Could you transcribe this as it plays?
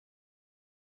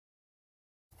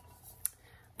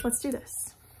let's do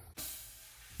this.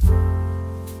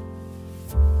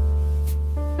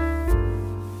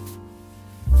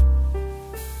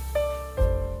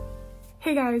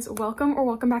 Hey guys,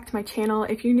 welcome back to my channel.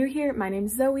 If you're new here, my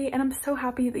name's Zoe and I'm so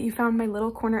happy that you found my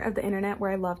little corner of the internet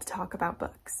where I love to talk about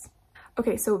books.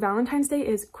 Okay, so Valentine's Day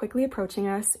is quickly approaching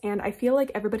us and I feel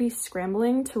like everybody's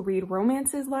scrambling to read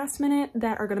romances last minute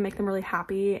that are gonna make them really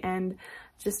happy and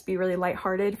just be really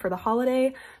lighthearted for the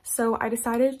holiday. So I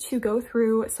decided to go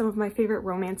through some of my favorite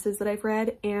romances that I've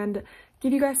read and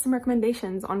give you guys some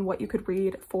recommendations on what you could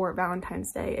read for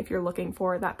Valentine's Day if you're looking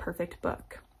for that perfect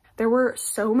book. There were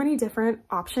so many different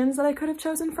options that I could have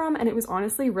chosen from, and it was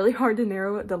honestly really hard to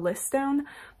narrow the list down,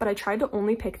 but I tried to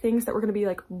only pick things that were going to be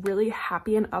like really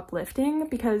happy and uplifting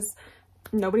because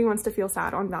nobody wants to feel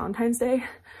sad on Valentine's Day.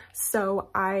 So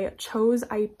I chose,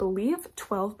 I believe,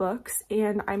 12 books,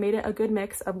 and I made it a good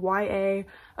mix of YA,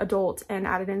 adult, and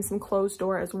added in some closed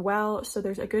door as well. So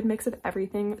there's a good mix of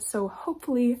everything. So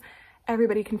hopefully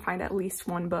everybody can find at least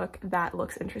one book that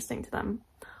looks interesting to them.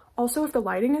 Also, if the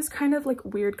lighting is kind of like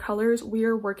weird colors, we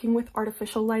are working with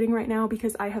artificial lighting right now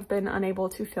because I have been unable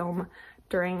to film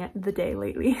during the day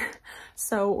lately.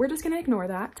 So we're just gonna ignore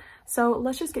that. So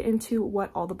let's just get into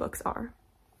what all the books are.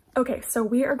 Okay, so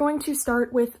we are going to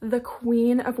start with the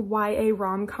queen of YA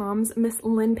rom-coms, Miss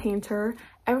Lynn Painter.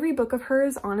 Every book of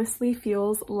hers honestly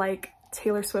feels like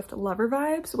Taylor Swift lover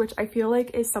vibes, which I feel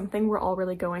like is something we're all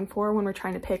really going for when we're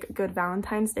trying to pick good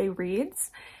Valentine's Day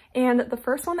reads. And the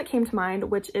first one that came to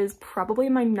mind, which is probably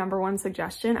my #1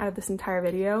 suggestion out of this entire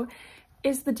video,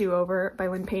 is The Do-Over by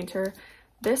Lynn Painter.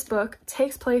 This book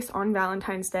takes place on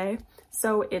Valentine's Day,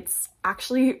 so it's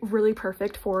actually really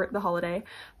perfect for the holiday,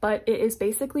 but it is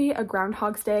basically a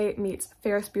Groundhog's Day meets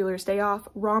Ferris Bueller's Day Off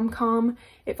rom-com.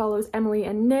 It follows Emily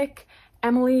and Nick.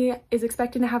 Emily is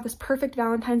expecting to have this perfect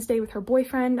Valentine's Day with her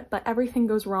boyfriend, but everything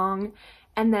goes wrong,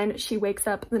 and then she wakes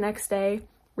up the next day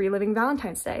reliving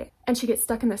Valentine's Day, and she gets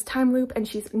stuck in this time loop and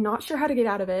she's not sure how to get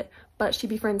out of it, but she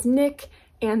befriends Nick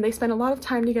and they spend a lot of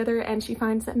time together and she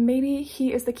finds that maybe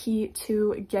he is the key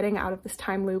to getting out of this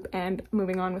time loop and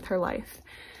moving on with her life.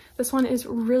 This one is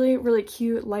really, really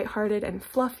cute, lighthearted, and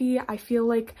fluffy. I feel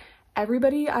like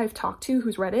everybody I've talked to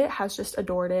who's read it has just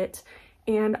adored it,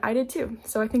 and I did too,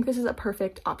 so I think this is a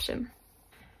perfect option.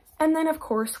 And then, of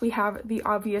course, we have the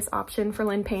obvious option for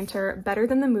Lynn Painter, Better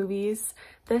Than the Movies.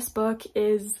 This book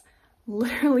is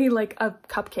literally like a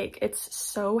cupcake. It's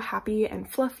so happy and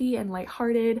fluffy and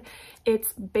lighthearted.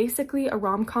 It's basically a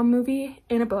rom-com movie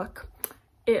in a book.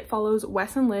 It follows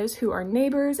Wes and Liz, who are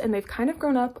neighbors, and they've kind of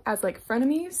grown up as like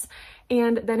frenemies.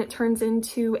 And then it turns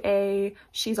into a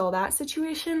She's All That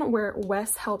situation where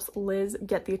Wes helps Liz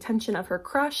get the attention of her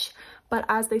crush. But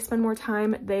as they spend more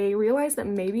time, they realize that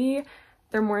maybe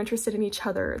they're more interested in each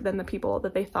other than the people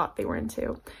that they thought they were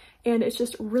into. And it's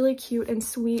just really cute and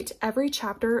sweet. Every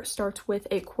chapter starts with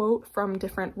a quote from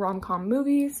different rom-com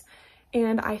movies.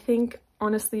 And I think,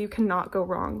 honestly, you cannot go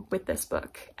wrong with this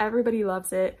book. Everybody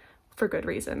loves it for good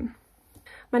reason.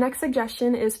 My next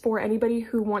suggestion is for anybody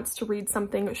who wants to read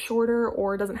something shorter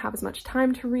or doesn't have as much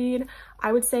time to read.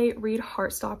 I would say read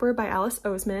Heartstopper by Alice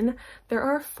Oseman. There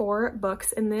are 4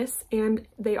 books in this and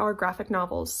they are graphic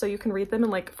novels, so you can read them in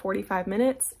like 45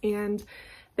 minutes and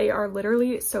they are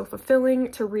literally so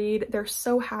fulfilling to read. They're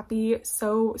so happy,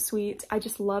 so sweet. I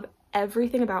just love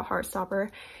everything about Heartstopper.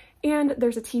 And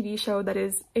there's a TV show that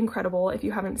is incredible. If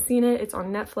you haven't seen it, it's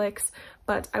on Netflix,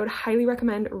 but I would highly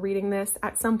recommend reading this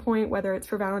at some point, whether it's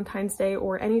for Valentine's Day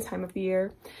or any time of the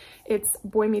year. It's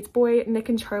boy meets boy. Nick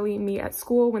and Charlie meet at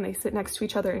school when they sit next to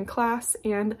each other in class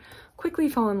and quickly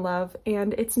fall in love.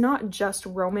 And it's not just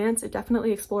romance. It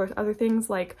definitely explores other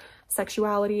things like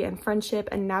sexuality and friendship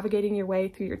and navigating your way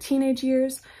through your teenage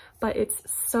years, but it's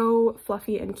so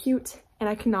fluffy and cute, and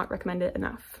I cannot recommend it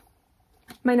enough.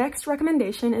 My next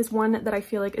recommendation is one that I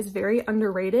feel like is very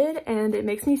underrated, and it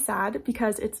makes me sad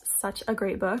because it's such a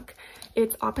great book.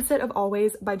 It's Opposite of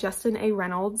Always by Justin A.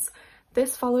 Reynolds.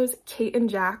 This follows Kate and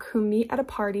Jack, who meet at a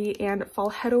party and fall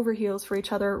head over heels for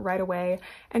each other right away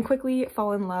and quickly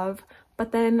fall in love.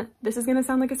 But then, this is gonna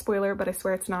sound like a spoiler, but I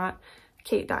swear it's not,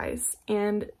 Kate dies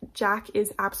and Jack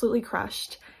is absolutely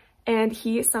crushed. And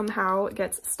he somehow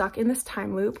gets stuck in this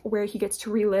time loop where he gets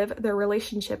to relive their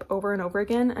relationship over and over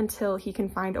again until he can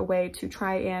find a way to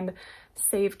try and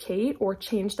save Kate or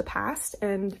change the past.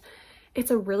 And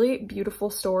it's a really beautiful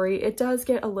story. It does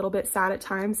get a little bit sad at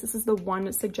times. This is the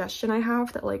one suggestion I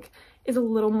have that like is a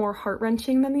little more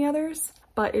heart-wrenching than the others,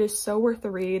 but it is so worth the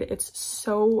read. It's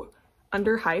so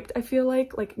underhyped, I feel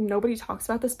like nobody talks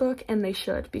about this book, and they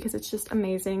should, because it's just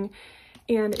amazing.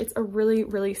 And it's a really,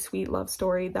 really sweet love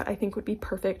story that I think would be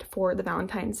perfect for the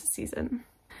Valentine's season.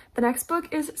 The next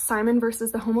book is Simon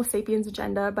versus the Homo Sapiens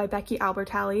Agenda by Becky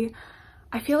Albertalli.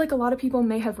 I feel like a lot of people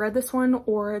may have read this one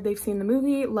or they've seen the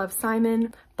movie Love,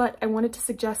 Simon, but I wanted to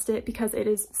suggest it because it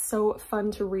is so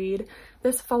fun to read.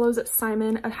 This follows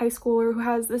Simon, a high schooler who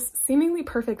has this seemingly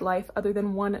perfect life other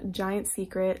than one giant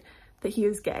secret, that he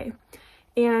is gay.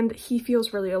 And he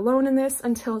feels really alone in this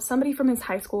until somebody from his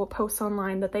high school posts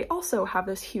online that they also have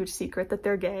this huge secret that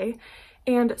they're gay.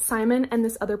 And Simon and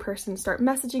this other person start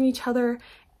messaging each other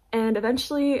and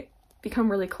eventually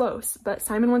become really close. But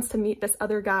Simon wants to meet this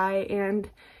other guy and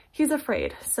he's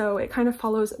afraid. So it kind of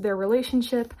follows their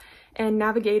relationship and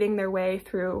navigating their way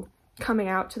through coming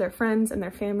out to their friends and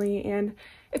their family. And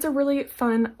it's a really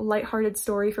fun, lighthearted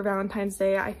story for Valentine's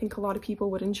Day. I think a lot of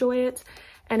people would enjoy it.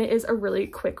 And it is a really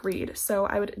quick read. So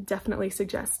I would definitely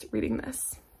suggest reading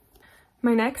this.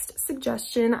 My next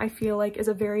suggestion, I feel like, is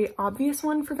a very obvious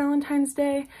one for Valentine's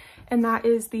Day, and that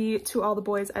is the To All the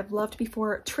Boys I've Loved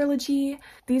Before trilogy.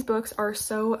 These books are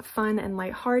so fun and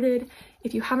lighthearted.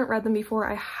 If you haven't read them before,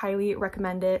 I highly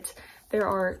recommend it. There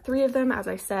are 3 of them, as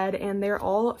I said, and they're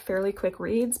all fairly quick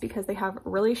reads because they have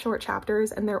really short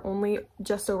chapters and they're only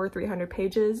just over 300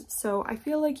 pages. So I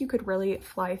feel like you could really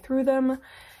fly through them.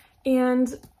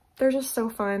 And they're just so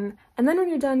fun. And then when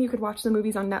you're done, you could watch the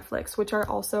movies on Netflix, which are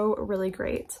also really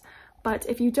great. But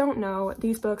if you don't know,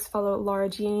 these books follow Lara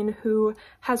Jean, who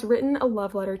has written a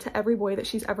love letter to every boy that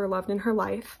she's ever loved in her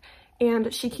life.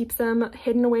 And she keeps them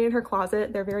hidden away in her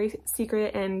closet. They're very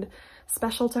secret and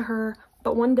special to her.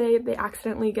 But one day they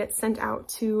accidentally get sent out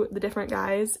to the different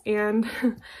guys, and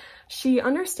she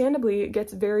understandably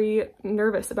gets very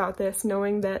nervous about this,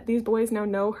 knowing that these boys now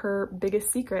know her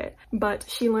biggest secret. But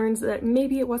she learns that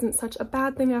maybe it wasn't such a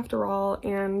bad thing after all,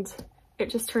 and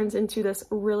it just turns into this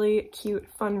really cute,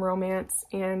 fun romance.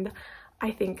 And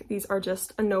I think these are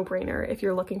just a no-brainer if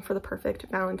you're looking for the perfect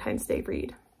Valentine's Day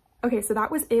read. Okay, so that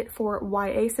was it for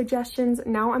YA suggestions.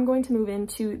 Now I'm going to move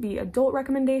into the adult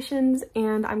recommendations,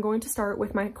 and I'm going to start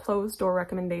with my closed door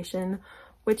recommendation,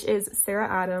 which is Sarah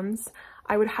Adams.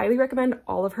 I would highly recommend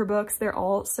all of her books. They're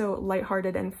all so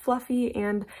lighthearted and fluffy,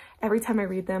 and every time I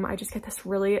read them, I just get this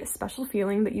really special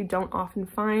feeling that you don't often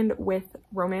find with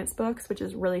romance books, which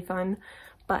is really fun.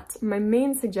 But my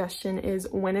main suggestion is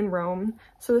When in Rome.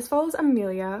 So this follows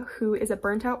Amelia, who is a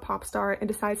burnt out pop star and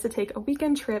decides to take a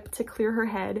weekend trip to clear her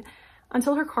head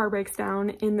until her car breaks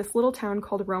down in this little town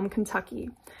called Rome,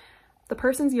 Kentucky. The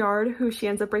person's yard who she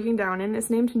ends up breaking down in is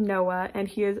named Noah, and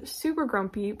he is super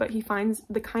grumpy, but he finds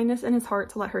the kindness in his heart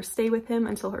to let her stay with him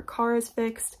until her car is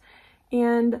fixed.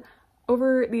 And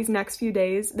over these next few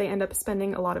days, they end up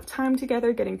spending a lot of time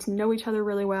together, getting to know each other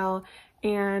really well,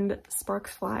 and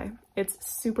sparks fly. It's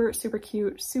super, super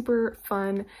cute, super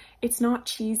fun. It's not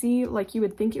cheesy like you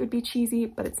would think it would be cheesy,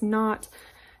 but it's not.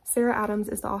 Sarah Adams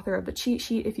is the author of The Cheat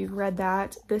Sheet, if you've read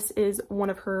that. This is one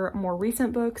of her more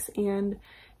recent books, and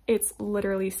it's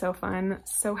literally so fun,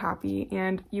 so happy,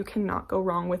 and you cannot go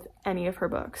wrong with any of her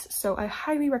books. So I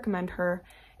highly recommend her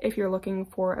if you're looking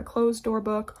for a closed door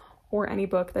book or any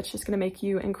book that's just going to make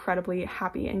you incredibly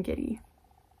happy and giddy.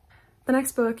 The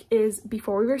next book is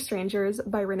Before We Were Strangers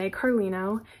by Renee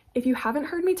Carlino. If you haven't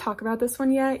heard me talk about this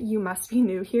one yet, you must be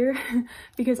new here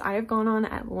because I have gone on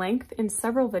at length in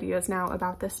several videos now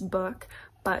about this book,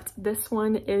 but this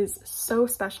one is so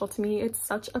special to me. It's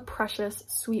such a precious,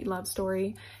 sweet love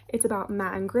story. It's about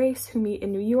Matt and Grace, who meet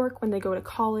in New York when they go to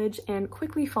college and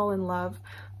quickly fall in love,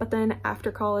 but then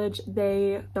after college,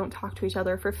 they don't talk to each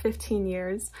other for 15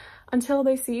 years until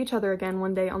they see each other again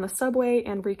one day on the subway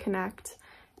and reconnect.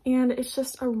 And it's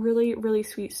just a really, really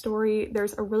sweet story.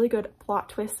 There's a really good plot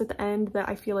twist at the end that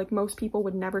I feel like most people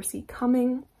would never see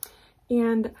coming.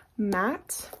 And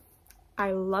Matt,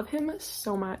 I love him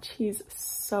so much. He's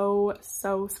so,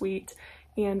 so sweet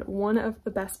and one of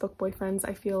the best book boyfriends.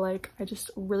 I feel like I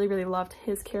just really, really loved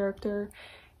his character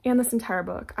and this entire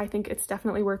book. I think it's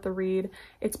definitely worth the read.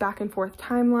 It's back and forth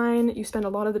timeline. You spend a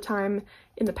lot of the time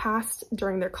in the past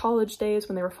during their college days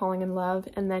when they were falling in love,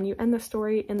 and then you end the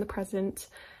story in the present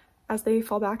as they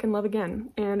fall back in love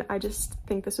again. And I just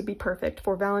think this would be perfect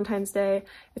for Valentine's Day.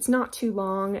 It's not too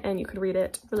long and you could read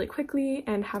it really quickly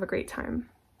and have a great time.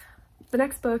 The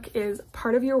next book is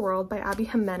Part of Your World by Abby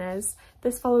Jimenez.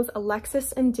 This follows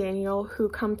Alexis and Daniel, who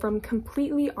come from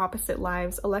completely opposite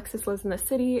lives. Alexis lives in the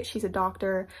city, she's a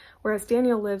doctor, whereas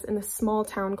Daniel lives in this small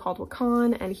town called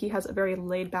Wakan, and he has a very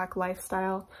laid-back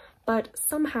lifestyle. But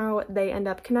somehow they end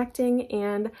up connecting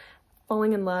and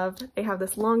falling in love. They have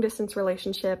this long-distance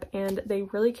relationship and they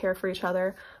really care for each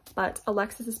other, but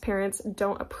Alexis's parents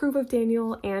don't approve of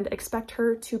Daniel and expect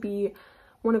her to be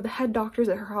one of the head doctors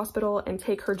at her hospital and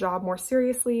take her job more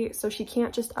seriously, so she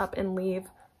can't just up and leave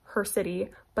her city,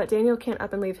 but Daniel can't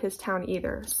up and leave his town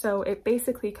either. So it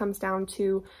basically comes down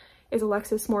to, is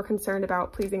Alexis more concerned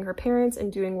about pleasing her parents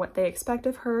and doing what they expect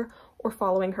of her, or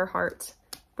following her heart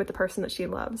with the person that she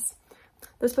loves?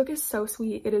 This book is so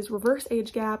sweet. It is reverse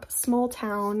age gap, small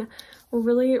town,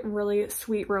 really, really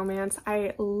sweet romance.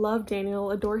 I love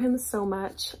Daniel, adore him so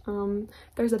much.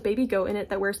 There's a baby goat in it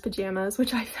that wears pajamas,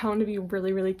 which I found to be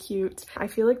really, really cute. I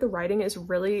feel like the writing is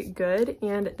really good,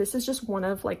 and this is just one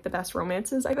of like the best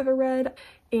romances I've ever read.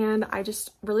 And I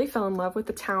just really fell in love with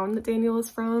the town that Daniel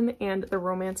is from and the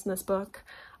romance in this book.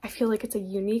 I feel like it's a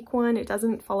unique one. It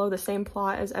doesn't follow the same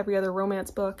plot as every other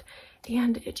romance book,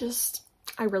 and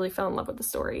I really fell in love with the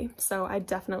story, so I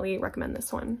definitely recommend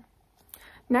this one.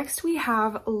 Next, we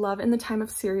have Love in the Time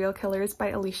of Serial Killers by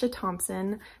Alicia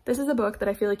Thompson. This is a book that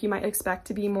I feel like you might expect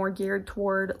to be more geared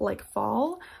toward like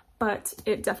fall, but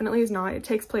it definitely is not. It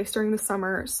takes place during the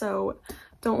summer, so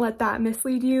don't let that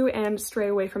mislead you and stray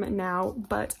away from it now.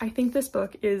 But I think this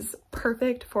book is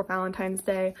perfect for Valentine's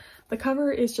Day. The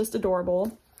cover is just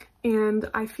adorable, and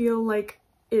I feel like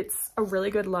it's a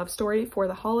really good love story for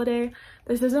the holiday.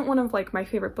 This isn't one of like my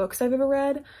favorite books I've ever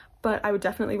read, but I would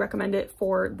definitely recommend it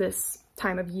for this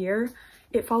time of year.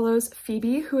 It follows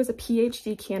Phoebe, who is a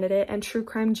PhD candidate and true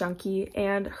crime junkie,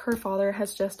 and her father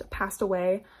has just passed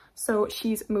away. So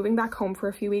she's moving back home for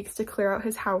a few weeks to clear out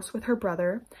his house with her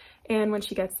brother. And when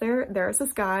she gets there, there's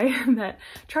this guy that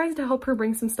tries to help her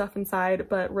bring some stuff inside,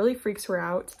 but really freaks her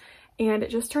out. And it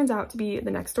just turns out to be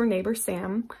the next door neighbor,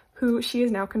 Sam, who she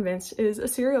is now convinced is a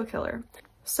serial killer.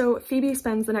 So Phoebe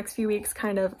spends the next few weeks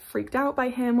kind of freaked out by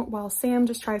him, while Sam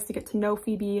just tries to get to know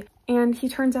Phoebe, and he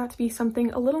turns out to be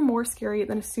something a little more scary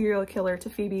than a serial killer to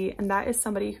Phoebe, and that is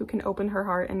somebody who can open her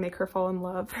heart and make her fall in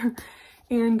love.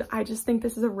 And I just think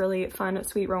this is a really fun,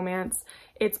 sweet romance.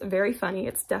 It's very funny.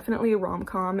 It's definitely a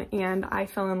rom-com, and I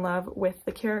fell in love with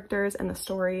the characters and the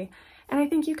story, and I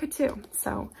think you could too.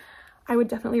 So I would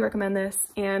definitely recommend this,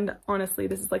 and honestly,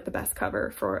 this is like the best cover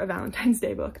for a Valentine's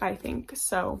Day book, I think,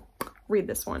 so read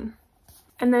this one.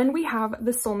 And then we have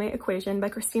The Soulmate Equation by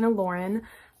Christina Lauren.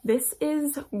 This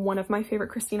is one of my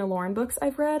favorite Christina Lauren books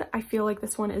I've read. I feel like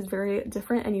this one is very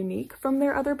different and unique from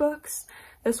their other books.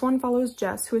 This one follows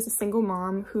Jess, who is a single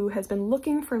mom who has been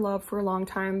looking for love for a long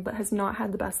time but has not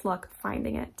had the best luck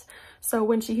finding it. So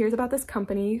when she hears about this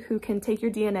company who can take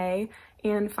your DNA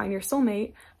and find your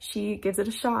soulmate, she gives it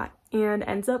a shot and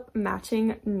ends up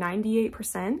matching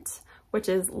 98%, which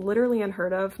is literally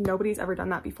unheard of. Nobody's ever done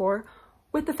that before,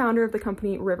 with the founder of the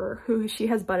company, River, who she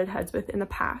has butted heads with in the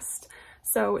past.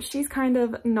 So she's kind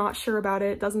of not sure about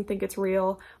it, doesn't think it's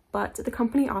real, but the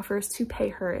company offers to pay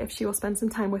her if she will spend some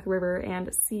time with River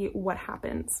and see what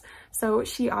happens. So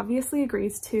she obviously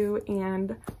agrees to,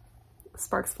 and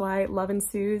sparks fly, love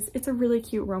ensues. It's a really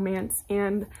cute romance,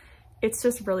 and it's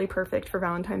just really perfect for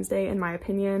Valentine's Day, in my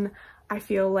opinion. I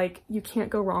feel like you can't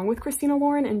go wrong with Christina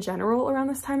Lauren in general around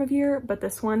this time of year, but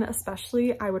this one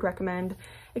especially I would recommend.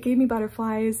 It gave me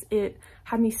butterflies. It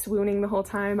had me swooning the whole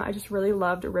time. I just really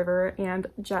loved River, and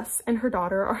Jess and her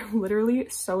daughter are literally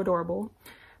so adorable.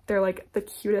 They're like the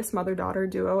cutest mother-daughter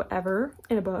duo ever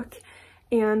in a book.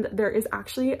 And there is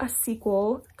actually a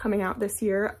sequel coming out this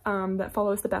year that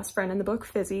follows the best friend in the book,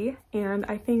 Fizzy, and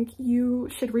I think you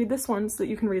should read this one so that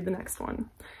you can read the next one.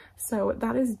 So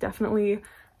that is definitely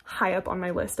high up on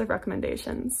my list of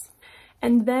recommendations.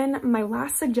 And then my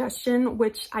last suggestion,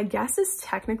 which I guess is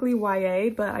technically YA,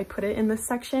 but I put it in this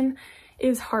section,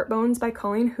 is Heartbones by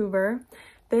Colleen Hoover.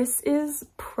 This is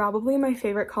probably my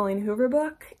favorite Colleen Hoover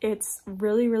book. It's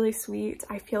really, really sweet.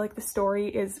 I feel like the story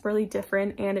is really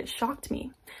different, and it shocked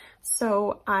me.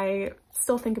 So I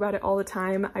still think about it all the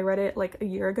time. I read it like a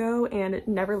year ago, and it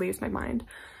never leaves my mind.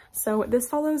 So this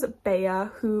follows Bea,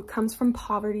 who comes from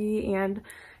poverty and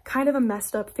kind of a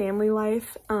messed up family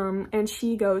life, and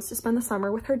she goes to spend the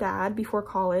summer with her dad before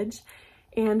college,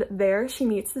 and there she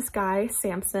meets this guy,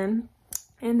 Samson,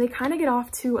 and they kind of get off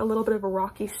to a little bit of a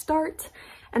rocky start,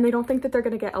 and they don't think that they're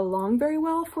going to get along very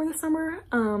well for the summer,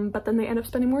 but then they end up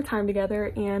spending more time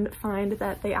together and find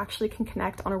that they actually can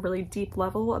connect on a really deep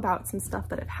level about some stuff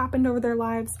that have happened over their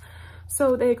lives.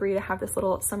 So they agree to have this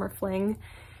little summer fling,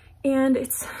 and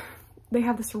they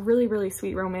have this really, really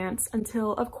sweet romance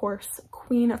until, of course,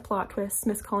 queen of plot twists,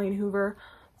 Miss Colleen Hoover,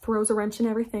 throws a wrench in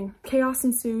everything. Chaos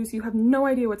ensues, you have no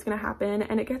idea what's gonna happen,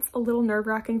 and it gets a little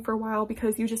nerve-wracking for a while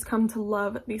because you just come to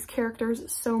love these characters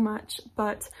so much.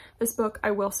 But this book,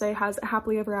 I will say, has a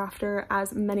happily ever after,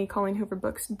 as many Colleen Hoover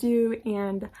books do,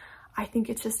 and I think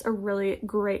it's just a really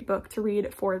great book to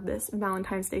read for this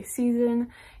Valentine's Day season.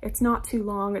 It's not too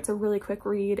long, it's a really quick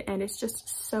read, and it's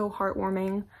just so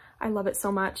heartwarming. I love it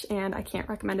so much, and I can't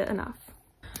recommend it enough.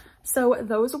 So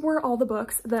those were all the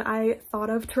books that I thought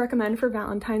of to recommend for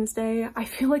Valentine's Day. I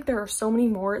feel like there are so many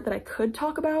more that I could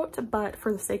talk about, but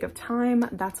for the sake of time,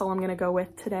 that's all I'm gonna go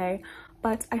with today.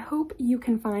 But I hope you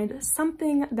can find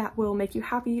something that will make you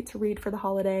happy to read for the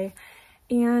holiday.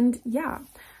 And yeah,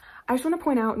 I just want to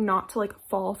point out not to like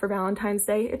fall for Valentine's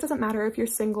Day. It doesn't matter if you're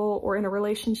single or in a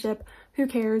relationship. Who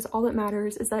cares? All that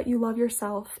matters is that you love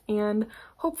yourself, and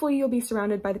hopefully you'll be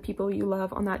surrounded by the people you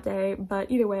love on that day. But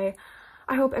either way,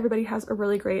 I hope everybody has a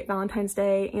really great Valentine's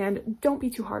Day, and don't be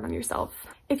too hard on yourself.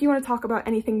 If you want to talk about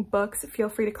anything books, feel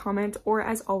free to comment, or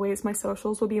as always, my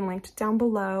socials will be linked down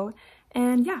below.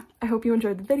 And yeah, I hope you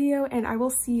enjoyed the video, and I will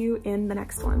see you in the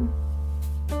next one.